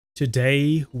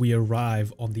Today we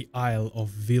arrive on the Isle of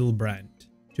Vilbrand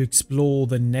to explore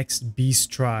the next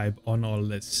beast tribe on our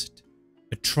list.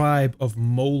 A tribe of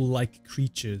mole-like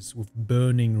creatures with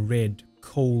burning red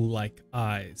coal-like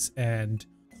eyes and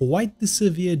quite the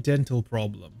severe dental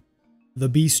problem. The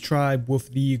beast tribe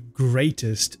with the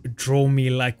greatest draw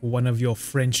me like one of your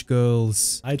French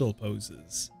girls idol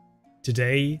poses.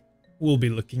 Today we'll be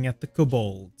looking at the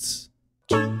Kobolds.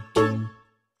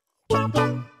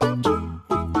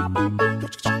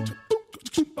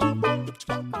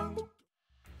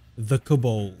 The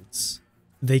Kobolds.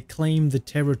 They claim the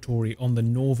territory on the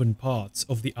northern parts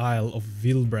of the Isle of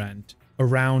Vilbrand,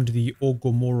 around the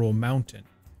Ogomoro Mountain,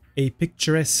 a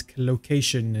picturesque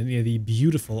location near the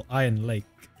beautiful Iron Lake,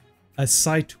 a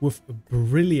site with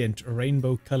brilliant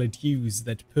rainbow-colored hues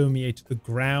that permeate the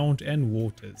ground and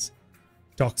waters.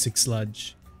 Toxic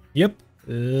sludge. Yep,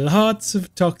 lots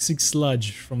of toxic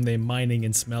sludge from their mining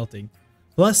and smelting.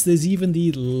 Plus, there's even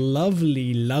the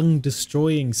lovely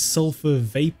lung-destroying sulfur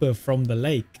vapor from the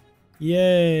lake.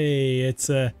 Yay, it's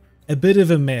a bit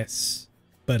of a mess,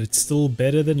 but it's still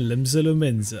better than Limsa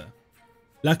Lumensa.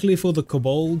 Luckily for the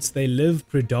Kobolds, they live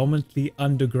predominantly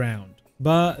underground,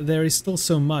 but there is still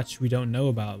so much we don't know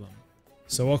about them.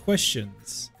 So our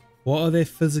questions: what are their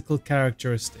physical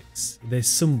characteristics, their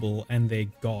symbol and their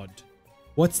god?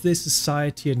 What's their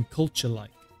society and culture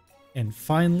like? And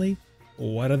finally,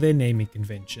 what are their naming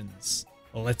conventions?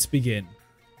 Let's begin.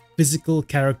 Physical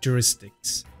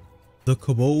characteristics. The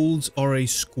Kobolds are a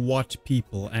squat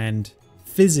people and,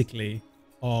 physically,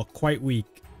 are quite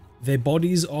weak. Their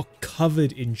bodies are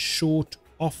covered in short,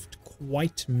 oft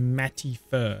quite matty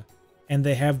fur, and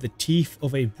they have the teeth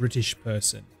of a British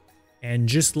person. And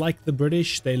just like the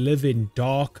British, they live in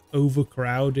dark,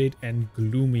 overcrowded and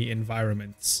gloomy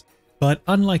environments. But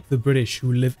unlike the British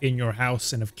who live in your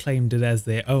house and have claimed it as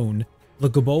their own, the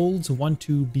Kobolds want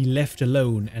to be left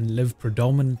alone and live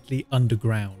predominantly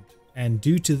underground. And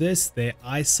due to this, their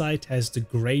eyesight has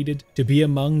degraded to be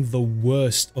among the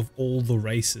worst of all the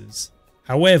races.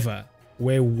 However,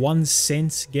 where one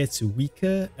sense gets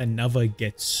weaker, another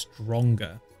gets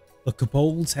stronger. The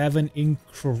Kobolds have an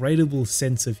incredible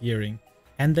sense of hearing,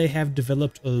 and they have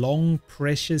developed long,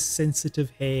 precious,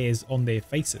 sensitive hairs on their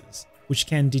faces, which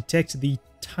can detect the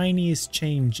tiniest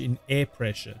change in air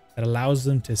pressure that allows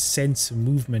them to sense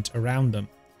movement around them.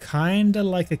 Kinda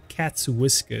like a cat's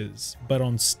whiskers, but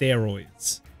on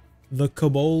steroids. The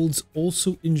Kobolds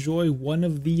also enjoy one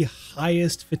of the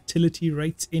highest fertility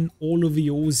rates in all of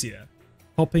Eorzea,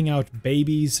 popping out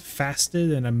babies faster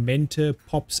than a mentor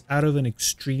pops out of an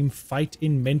extreme fight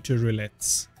in mentor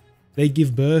roulettes. They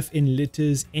give birth in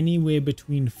litters anywhere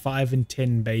between 5 and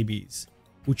 10 babies,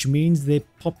 which means their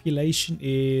population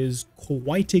is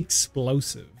quite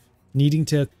explosive, needing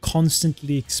to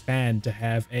constantly expand to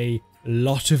have a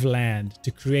lot of land to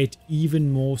create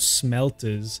even more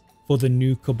smelters for the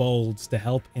new Kobolds to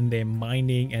help in their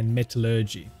mining and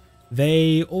metallurgy.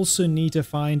 They also need to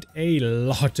find a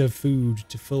lot of food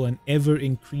to fill an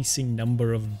ever-increasing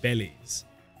number of bellies.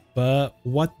 But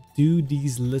what do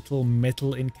these little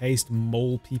metal-encased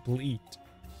mole people eat?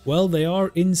 Well, they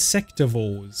are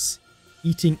insectivores,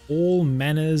 eating all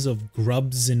manners of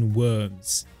grubs and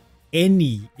worms.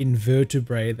 Any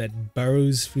invertebrate that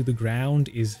burrows through the ground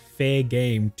is fair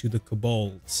game to the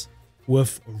Kobolds,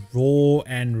 with raw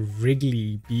and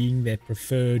wriggly being their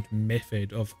preferred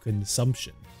method of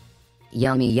consumption.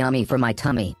 Yummy yummy for my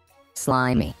tummy.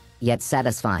 Slimy, yet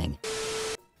satisfying.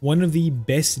 One of the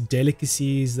best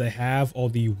delicacies they have are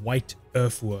the white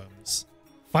earthworms.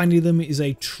 Finding them is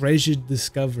a treasured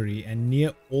discovery, and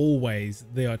near always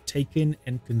they are taken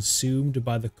and consumed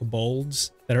by the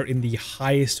Kobolds that are in the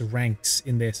highest ranks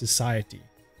in their society.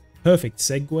 Perfect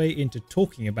segue into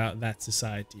talking about that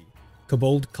society,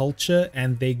 Kobold culture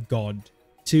and their god.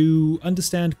 To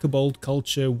understand Kobold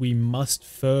culture, we must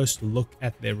first look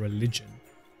at their religion.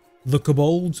 The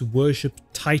Kobolds worship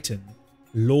Titan,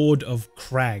 Lord of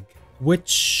Crag,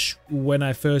 which, when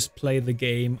I first played the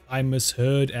game, I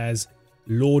misheard as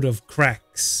Lord of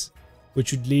Cracks,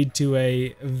 which would lead to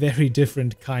a very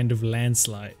different kind of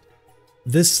landslide.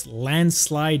 This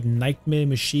landslide nightmare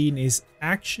machine is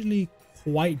actually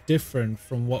quite different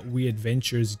from what we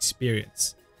adventurers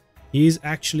experience. He is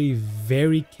actually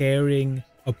very caring,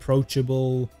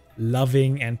 approachable,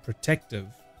 loving and protective,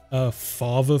 a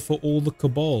father for all the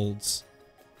Kobolds.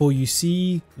 For you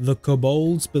see, the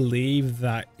Kobolds believe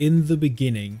that in the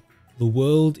beginning, the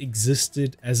world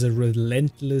existed as a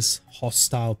relentless,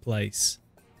 hostile place,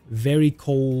 very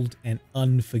cold and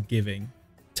unforgiving.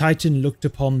 Titan looked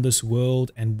upon this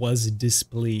world and was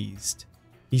displeased.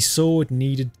 He saw it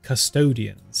needed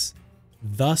custodians.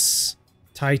 Thus,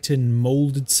 Titan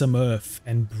molded some earth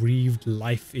and breathed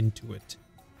life into it,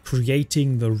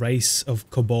 creating the race of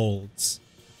Kobolds.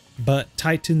 But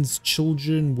Titan's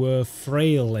children were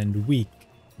frail and weak,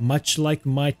 much like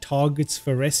my targets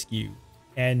for rescue,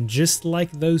 and just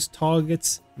like those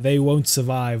targets, they won't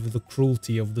survive the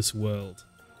cruelty of this world.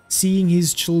 Seeing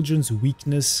his children's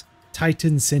weakness,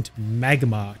 Titan sent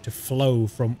magma to flow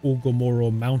from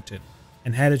Ogomoro Mountain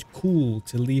and had it cool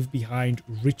to leave behind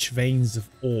rich veins of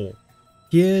ore.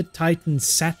 Here, Titan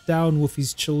sat down with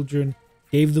his children,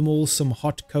 gave them all some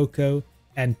hot cocoa,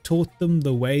 and taught them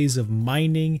the ways of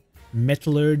mining,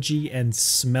 metallurgy, and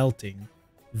smelting.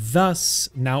 Thus,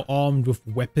 now armed with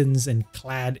weapons and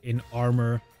clad in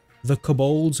armor, the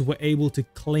Kobolds were able to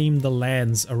claim the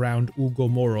lands around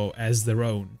Ogomoro as their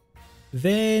own.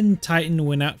 Then Titan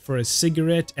went out for a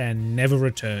cigarette and never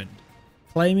returned,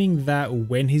 claiming that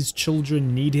when his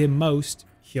children need him most,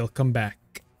 he'll come back.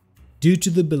 Due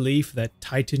to the belief that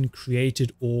Titan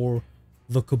created ore,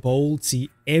 the Kobolds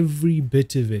see every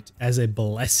bit of it as a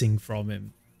blessing from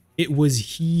him. It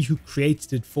was he who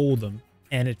created it for them,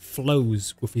 and it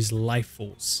flows with his life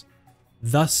force.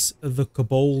 Thus, the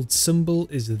Kobold symbol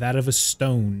is that of a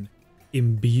stone,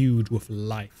 imbued with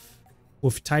life.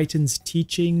 With Titan's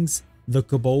teachings, the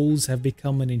Kobolds have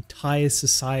become an entire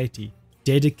society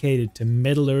dedicated to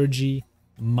metallurgy,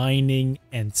 mining,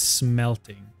 and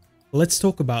smelting. Let's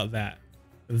talk about that,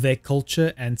 their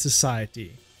culture and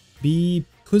society.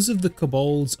 Because of the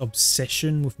Kobolds'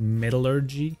 obsession with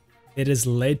metallurgy, it has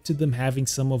led to them having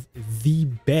some of the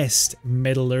best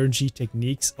metallurgy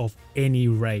techniques of any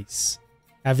race,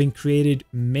 having created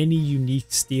many unique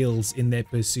steels in their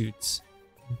pursuits.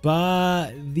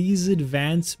 But these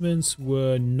advancements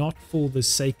were not for the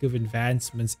sake of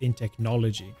advancements in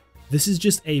technology. This is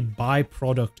just a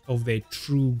byproduct of their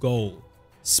true goal,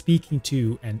 speaking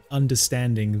to and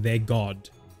understanding their god,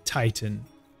 Titan.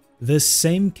 The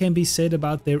same can be said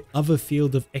about their other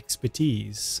field of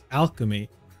expertise, alchemy.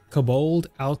 Kobold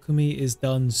alchemy is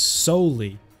done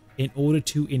solely in order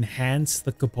to enhance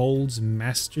the Kobold's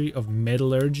mastery of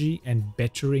metallurgy and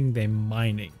bettering their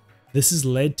mining. This has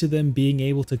led to them being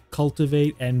able to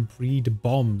cultivate and breed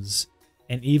bombs,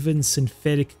 and even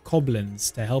synthetic kobolds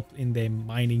to help in their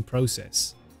mining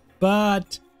process.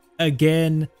 But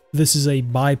again, this is a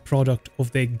byproduct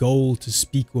of their goal to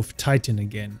speak with Titan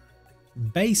again.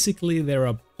 Basically, they're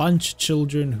a bunch of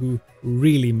children who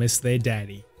really miss their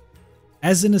daddy.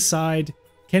 As an aside,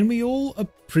 can we all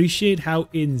appreciate how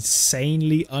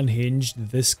insanely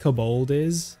unhinged this Kobold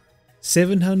is?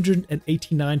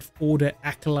 789th Order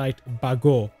Acolyte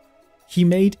Bago. He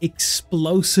made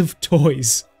explosive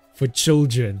toys for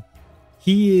children.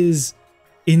 He is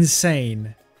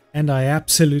insane, and I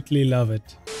absolutely love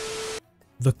it.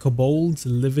 The Kobolds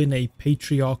live in a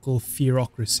patriarchal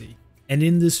theocracy, and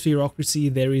in this theocracy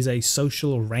there is a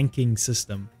social ranking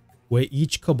system, where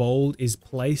each Kobold is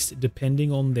placed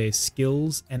depending on their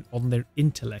skills and on their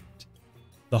intellect.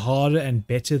 The harder and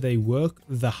better they work,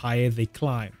 the higher they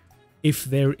climb. If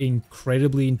they're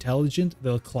incredibly intelligent,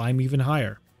 they'll climb even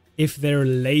higher. If they're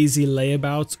lazy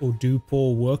layabouts or do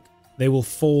poor work, they will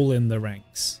fall in the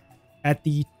ranks. At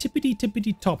the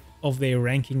tippity top of their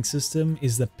ranking system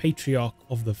is the Patriarch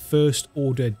of the First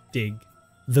Order Dig,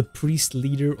 the priest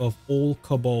leader of all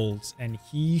Kobolds, and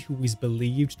he who is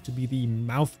believed to be the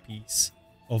mouthpiece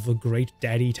of the Great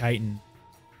Daddy Titan.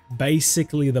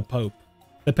 Basically the Pope.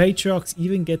 The Patriarchs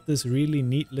even get this really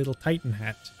neat little Titan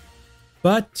hat.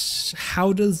 But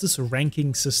how does this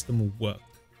ranking system work?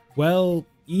 Well,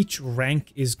 each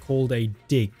rank is called a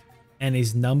dig and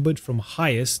is numbered from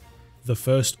highest, the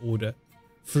First Order,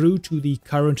 through to the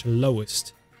current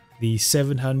lowest, the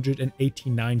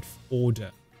 789th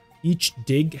Order. Each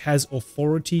dig has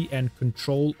authority and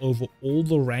control over all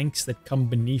the ranks that come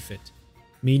beneath it,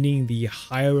 meaning the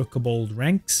higher a Kobold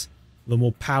ranks, the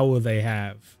more power they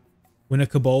have. When a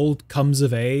Kobold comes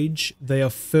of age, they are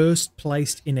first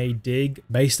placed in a dig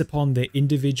based upon their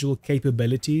individual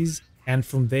capabilities, and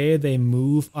from there they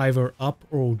move either up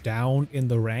or down in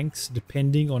the ranks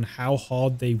depending on how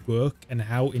hard they work and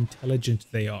how intelligent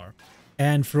they are.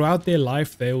 And throughout their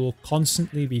life they will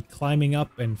constantly be climbing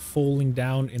up and falling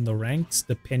down in the ranks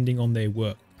depending on their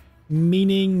work,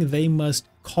 meaning they must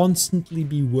constantly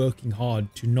be working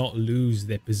hard to not lose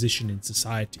their position in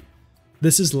society.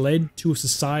 This has led to a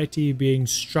society being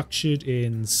structured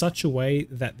in such a way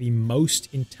that the most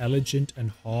intelligent and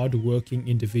hard-working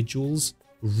individuals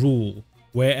rule,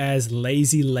 whereas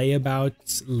lazy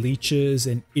layabouts, leeches,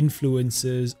 and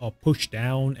influencers are pushed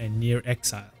down and near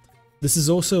exiled. This has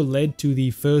also led to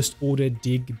the First Order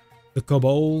Dig The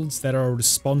kobolds that are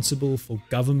responsible for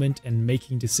government and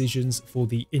making decisions for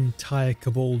the entire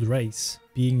kobold race,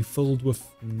 being filled with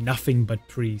nothing but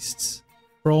priests.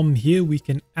 From here we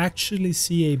can actually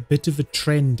see a bit of a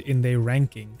trend in their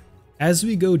ranking. As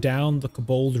we go down the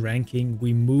kobold ranking,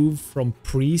 we move from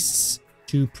priests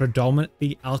to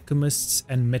predominantly alchemists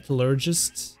and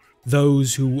metallurgists,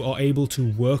 those who are able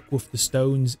to work with the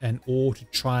stones and ore to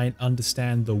try and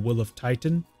understand the will of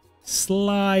Titan.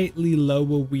 Slightly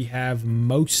lower we have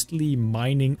mostly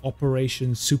mining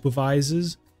operations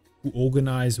supervisors who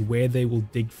organize where they will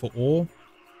dig for ore.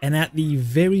 And at the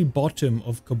very bottom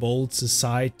of Kobold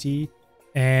society,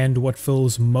 and what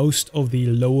fills most of the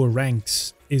lower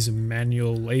ranks, is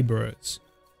manual laborers,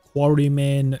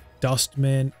 quarrymen,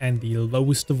 dustmen, and the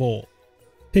lowest of all,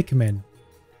 pickmen.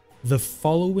 The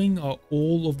following are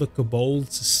all of the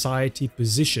Kobold society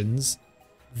positions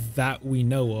that we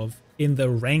know of in the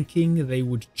ranking they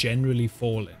would generally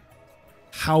fall in.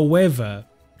 However,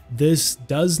 this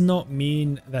does not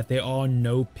mean that there are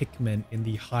no pickmen in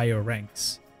the higher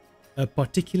ranks. A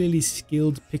particularly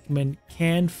skilled pickman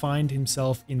can find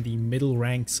himself in the middle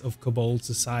ranks of Kobold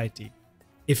society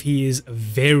if he is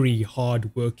very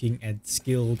hardworking and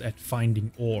skilled at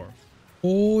finding ore,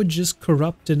 or just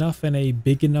corrupt enough and a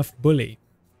big enough bully.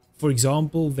 For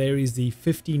example, there is the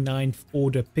 59th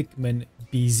Order pickman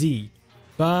BZ,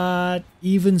 but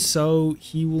even so,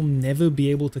 he will never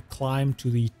be able to climb to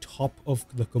the top of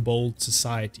the Kobold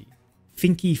society.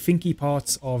 Finky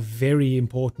parts are very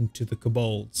important to the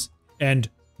Kobolds, and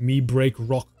me break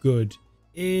rock good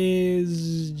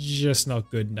is just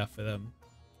not good enough for them.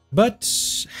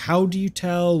 But how do you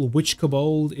tell which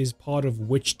Kobold is part of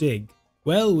which dig?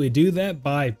 Well, we do that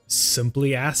by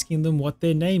simply asking them what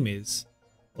their name is.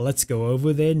 Let's go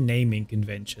over their naming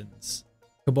conventions.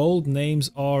 Kobold names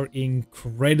are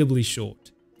incredibly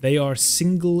short. They are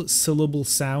single syllable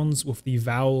sounds with the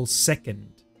vowel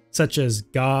second, such as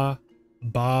ga,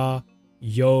 ba,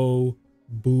 yo,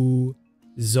 bu,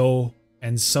 zo,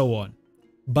 and so on.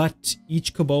 But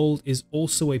each kobold is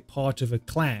also a part of a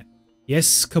clan.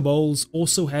 Yes, kobolds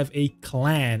also have a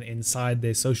clan inside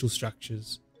their social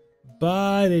structures,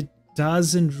 but it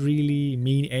doesn't really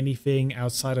mean anything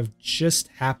outside of just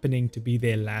happening to be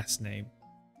their last name.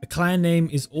 A clan name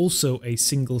is also a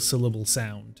single syllable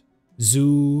sound.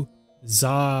 Zu,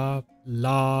 za,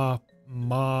 la,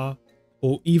 ma,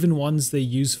 or even ones they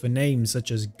use for names such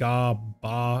as ga,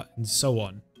 ba, and so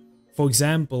on. For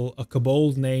example, a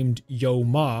kobold named Yo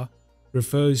Ma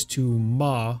refers to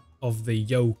Ma of the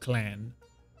Yo clan.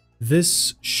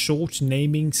 This short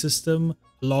naming system,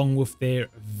 along with their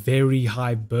very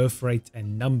high birth rate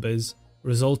and numbers,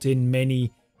 result in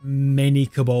many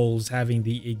kobolds having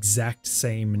the exact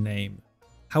same name.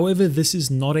 However, this is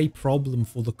not a problem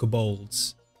for the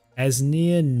kobolds, as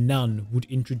near none would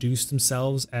introduce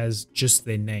themselves as just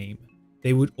their name.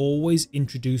 They would always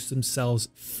introduce themselves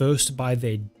first by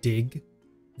their dig,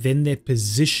 then their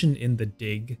position in the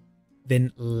dig,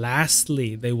 then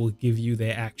lastly they will give you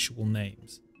their actual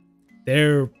names.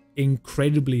 They're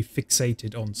incredibly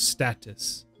fixated on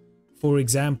status. For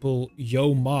example,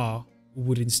 Yo Ma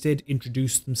would instead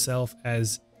introduce themselves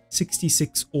as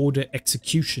 66 Order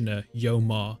Executioner Yo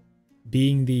Ma,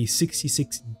 being the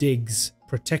 66 Digs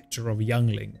protector of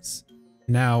younglings.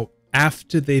 Now,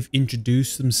 after they've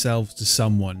introduced themselves to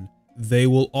someone, they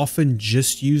will often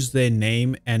just use their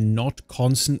name and not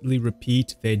constantly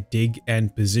repeat their dig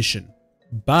and position.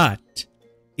 But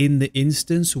in the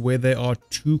instance where there are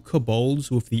two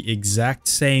kobolds with the exact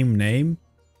same name,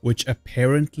 which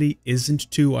apparently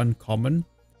isn't too uncommon,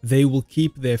 they will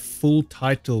keep their full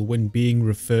title when being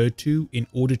referred to in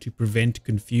order to prevent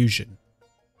confusion.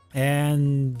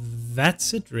 And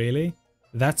that's it really.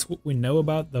 That's what we know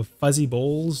about the fuzzy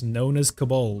balls known as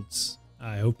kobolds.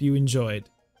 I hope you enjoyed.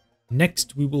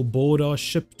 Next we will board our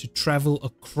ship to travel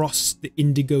across the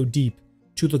Indigo Deep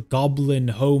to the goblin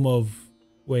home of...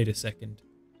 Wait a second.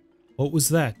 What was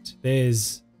that?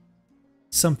 There's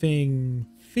something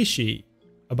fishy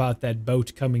about that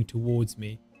boat coming towards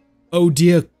me. Oh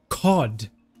dear God,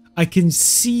 I can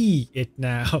see it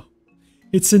now.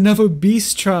 It's another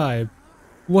beast tribe.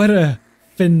 What a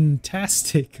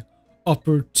fantastic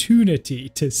opportunity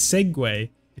to segue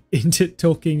into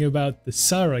talking about the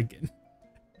Saragan.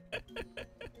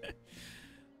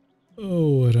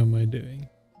 Oh, what am I doing?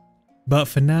 But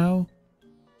for now,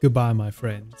 goodbye my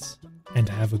friends, and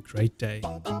have a great day.